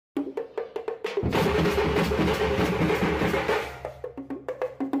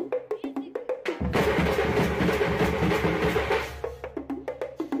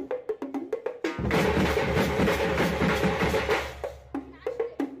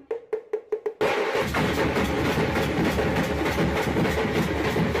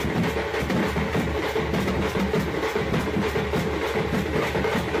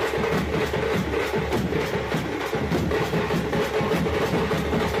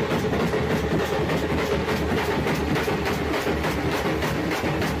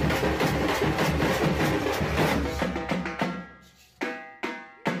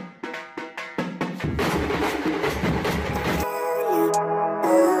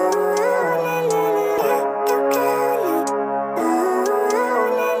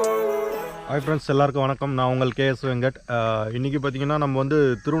Hi friends, எல்லாருக்கும் வணக்கம். நான் உங்கள் கேஎஸ் வெங்கட். இன்றைக்கி பார்த்திங்கன்னா நம்ம வந்து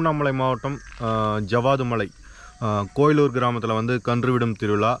திருவண்ணாமலை மாவட்டம் ஜவாது மலை கோயிலூர் கிராமத்தில் வந்து கன்று விடும்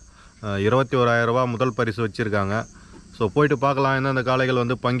திருவிழா 21,000 ரூபா முதல் பரிசு வச்சுருக்காங்க. ஸோ போயிட்டு பார்க்கலாம் எந்தெந்த காளைகள்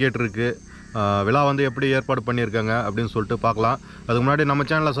வந்து பங்கேற்றிருக்கு, விழா வந்து எப்படி ஏற்பாடு பண்ணியிருக்காங்க அப்படின்னு சொல்லிட்டு பார்க்கலாம். அதுக்கு முன்னாடி நம்ம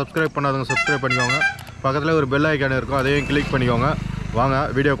சேனலை சப்ஸ்கிரைப் பண்ணாதவங்க சப்ஸ்கிரைப் பண்ணிக்கோங்க. பக்கத்தில் ஒரு பெல் ஐக்கான் இருக்கும், அதையும் கிளிக் பண்ணிக்கோங்க. வாங்க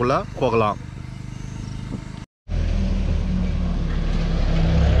வீடியோக்குள்ளே போகலாம்.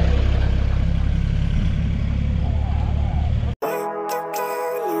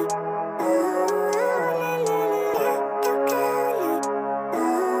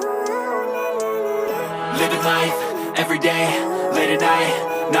 Living life, every day, late at night,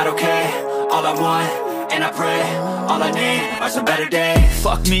 not okay. All I want, and I pray, all I need are some better days.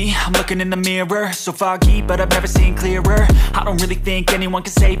 Fuck me, I'm looking in the mirror, so foggy, but I've never seen clearer. I don't really think anyone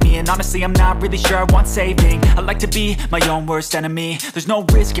can save me, and honestly I'm not really sure I want saving. I like to be my own worst enemy. There's no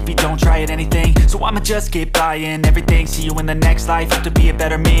risk if you don't try at anything, so I'ma just keep buying everything. See you in the next life, have to be a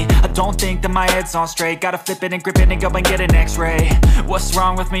better me. I don't think that my head's on straight, gotta flip it and grip it and go and get an x-ray. What's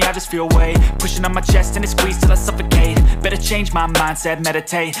wrong with me? I just feel weight pushing on my chest and it squeezes till I suffocate. Better change my mindset,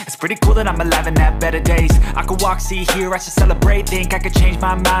 meditate. It's pretty cool that I'm alive and have better days. I could walk, see, hear, I should celebrate. Think I could change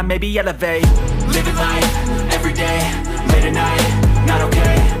my mind, maybe elevate. Living life, every day, late at night, not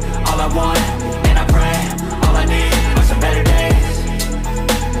okay. All I want, and I pray, all I need are some better days.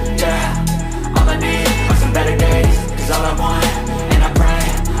 Yeah, all I need are some better days. Cause all I want, and I pray,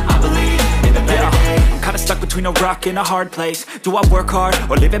 I believe in the better days. Kinda stuck between a rock and a hard place. Do I work hard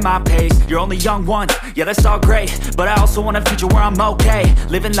or live at my pace? You're only young once, yeah that's all great, but I also want a future where I'm okay.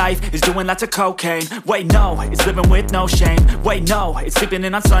 Living life is doing lots of cocaine. Wait no, it's living with no shame. Wait no, it's sleeping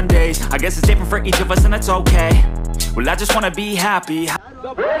in on Sundays. I guess it's different for each of us and that's okay. Well I just wanna be happy.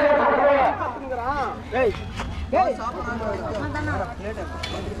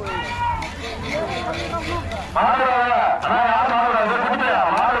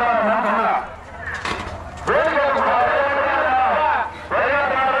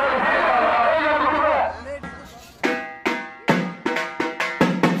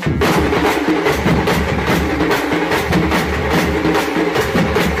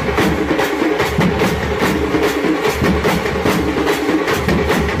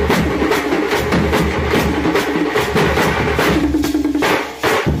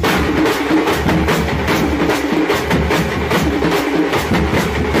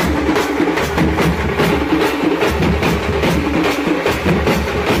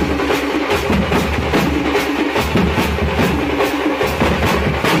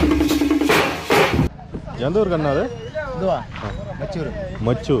 எந்த ஊருக்கு அண்ணா அது? இதுவா மச்சூர்.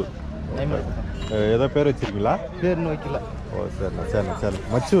 மச்சூர் ஏதோ பேர் வச்சிருக்கீங்களா? பேர்னு வைக்கல. ஓ சரிண்ணா சரிண்ணா சரி.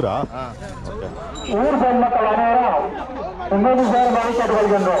 மச்சூரா? ஓகே. ஊர் பொதுமக்கள் அனைவரும் உங்களது சேர்மாவை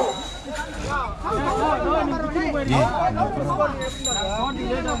கேட்டுக்கொள்கின்றோம்.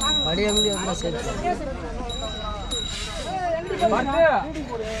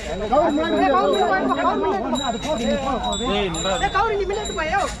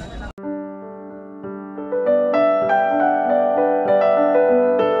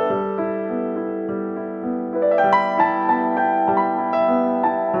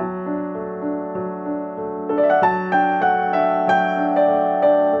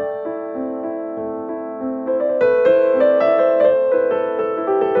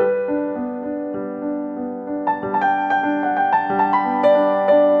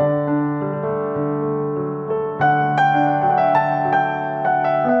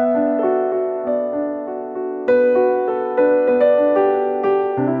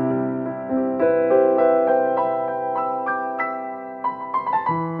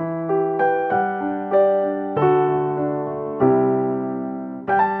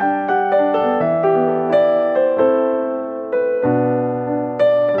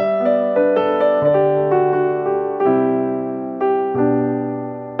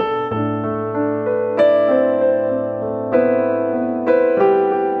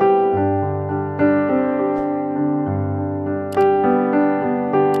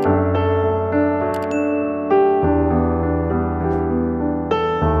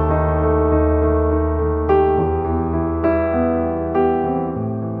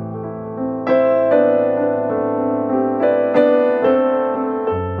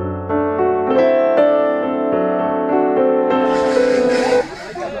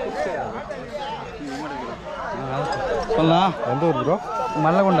 எந்த ஊர் ப்ரோ?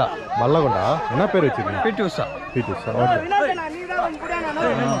 மல்லகொண்டா. மல்லகொண்டா. என்ன பேர் வச்சிருக்கீங்க? பிடி உஷா. பிடி உஷா. ஓகே.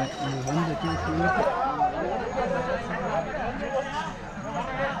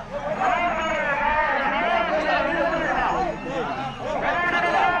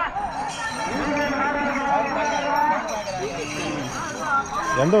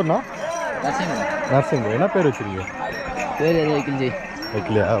 எந்த ஊர்னா? நர்சிங். என்ன பேர் வச்சிருக்கீங்க? பேர் எது வைக்கல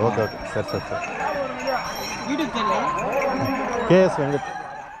வைக்கலையா? Okay okay. சரி சரி சரி. கேஎஸ் வெங்கட்.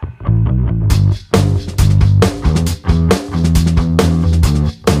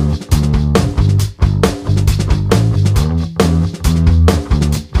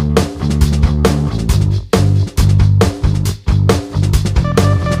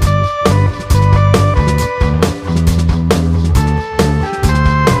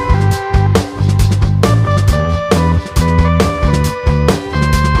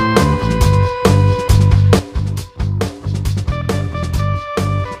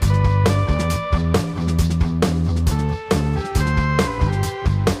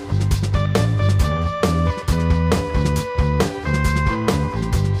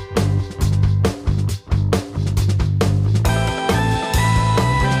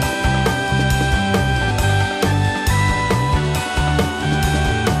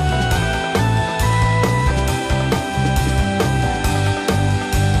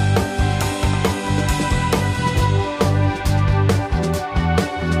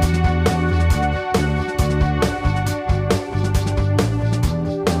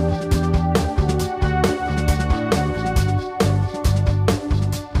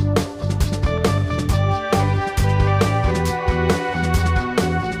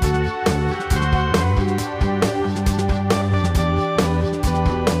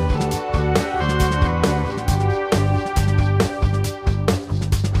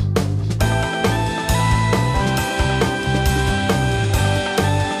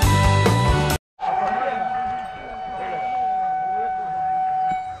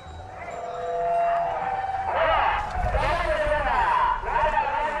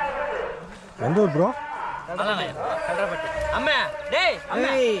 எந்த ஊர் ப்ரோ?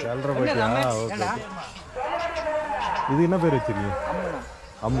 இது என்ன பேர் வச்சிருக்கீங்க?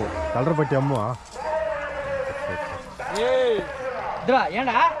 அம்மு. கல்றப்பட்டி அம்முவா?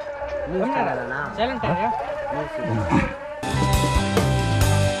 ஏண்டா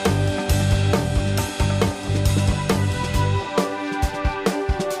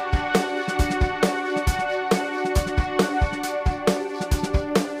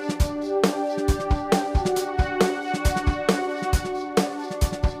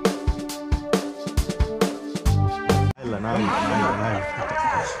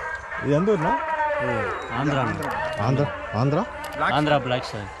இது எந்த ஊர்னா? Andhra. Andhra. Andhra? Andhra black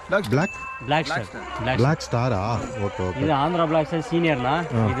star. Black black star. Black ஸ்டாரா? Okay okay. இது ஆந்திரா பிளாக் ஸ்டார் சீனியர்னா,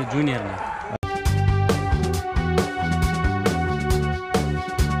 இது ஜூனியர்னா.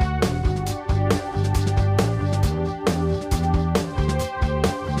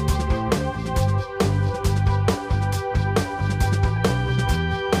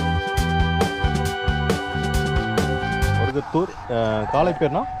 தூர். காலை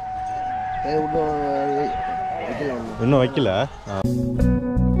பேர்னா? இன்னும் வைக்கல.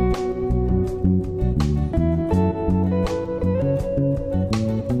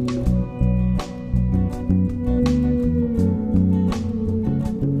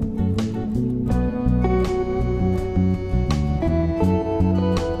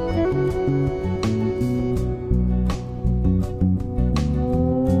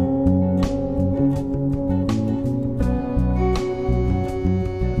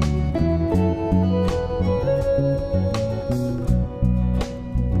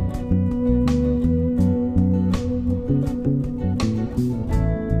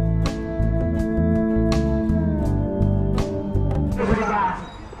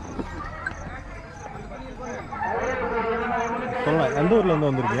 சொல்லலாம். எந்த ஊர்ல இருந்து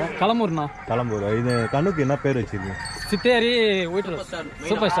வந்திருக்கீங்க? களம்பூர்ண்ணா. களம்பூர். இது கண்ணுக்கு என்ன பேர் வச்சிருக்கீங்க? சித்தேரி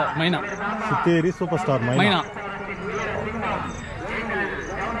சூப்பர் ஸ்டார் மைனா. சித்தேரி சூப்பர் ஸ்டார் மைனா.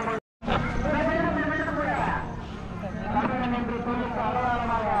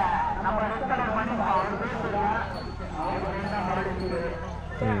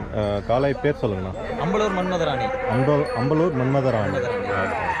 காலை பேர் சொல்லுங்கண்ணா. அம்பலூர் மன்மதராணி. அம்பலூர் மன்மதராணி.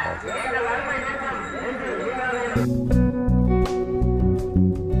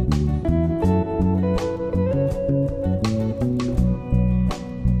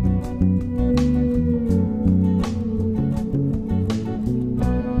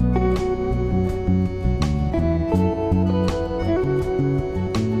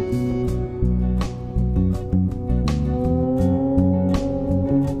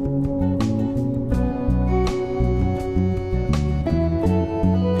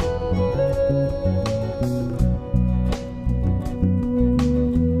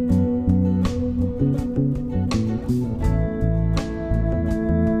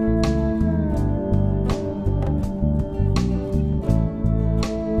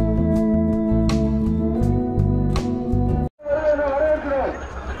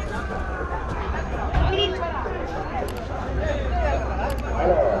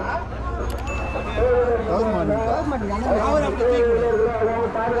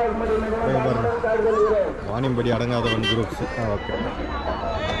 ஆணியம்படி அடங்காதவன் குரூப்ஸ். ஓகே.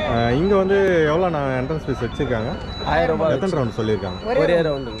 இங்கே வந்து எவ்வளோ நான் என்ட்ரன்ஸ் ஃபீஸ் வச்சுருக்காங்க? 1000 ரூபாய். எத்தனை ரவுண்ட் சொல்லியிருக்காங்க? ஒரே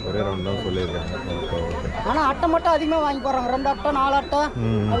ரவுண்டு. ஒரே ரவுண்ட் தான் சொல்லியிருக்காங்க. Okay okay. ஆனால் அட்டை மட்டும் அதிகமாக வாங்கி போடுறாங்க. 2 அட்டை 4 அட்டை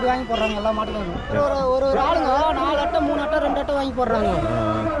அப்படி வாங்கி போடுறாங்க எல்லா மாட்டுக்காரும். ஒரு ஆளுங்க 4 அட்டை 3 அட்டை 2 அட்டை வாங்கி போடுறாங்க.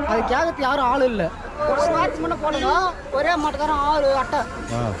 அது கேட்கறதுக்கு யாரும் ஆள் இல்லை. ஒரு வாட்ச் மட்டும் போடுங்க, ஒரே மாட்டுக்காரன் 6 அட்டை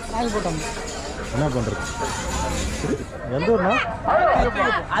வாங்கி போட்டாங்க. என்ன பண்ணுறது? எந்த ஊர்னா?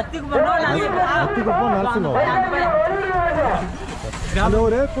 அத்திக்குப்பம் நரசிங்கம். அந்த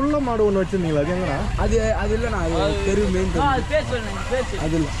ஒரு குள்ள மாடு ஒன்று வச்சிருந்தீங்களா? அது எங்கண்ணா? அது இல்லைண்ணா, அது தெரு மெயின்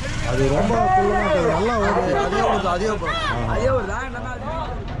அது இல்லை. அது ரொம்ப குள்ளமாக நல்லா ஓடுது. அதே ஒரு தான் என்னன்னா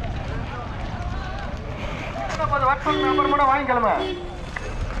வாங்கிக்கலாமா?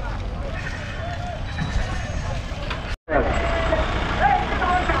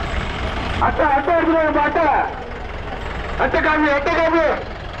 அட்டை அட்டை எடுத்துருவாங்க. அட்டை அட்டை காமி அட்டை காமி.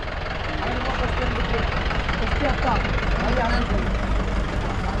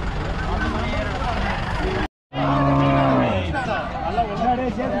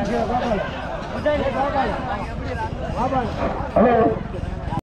 ஹலோ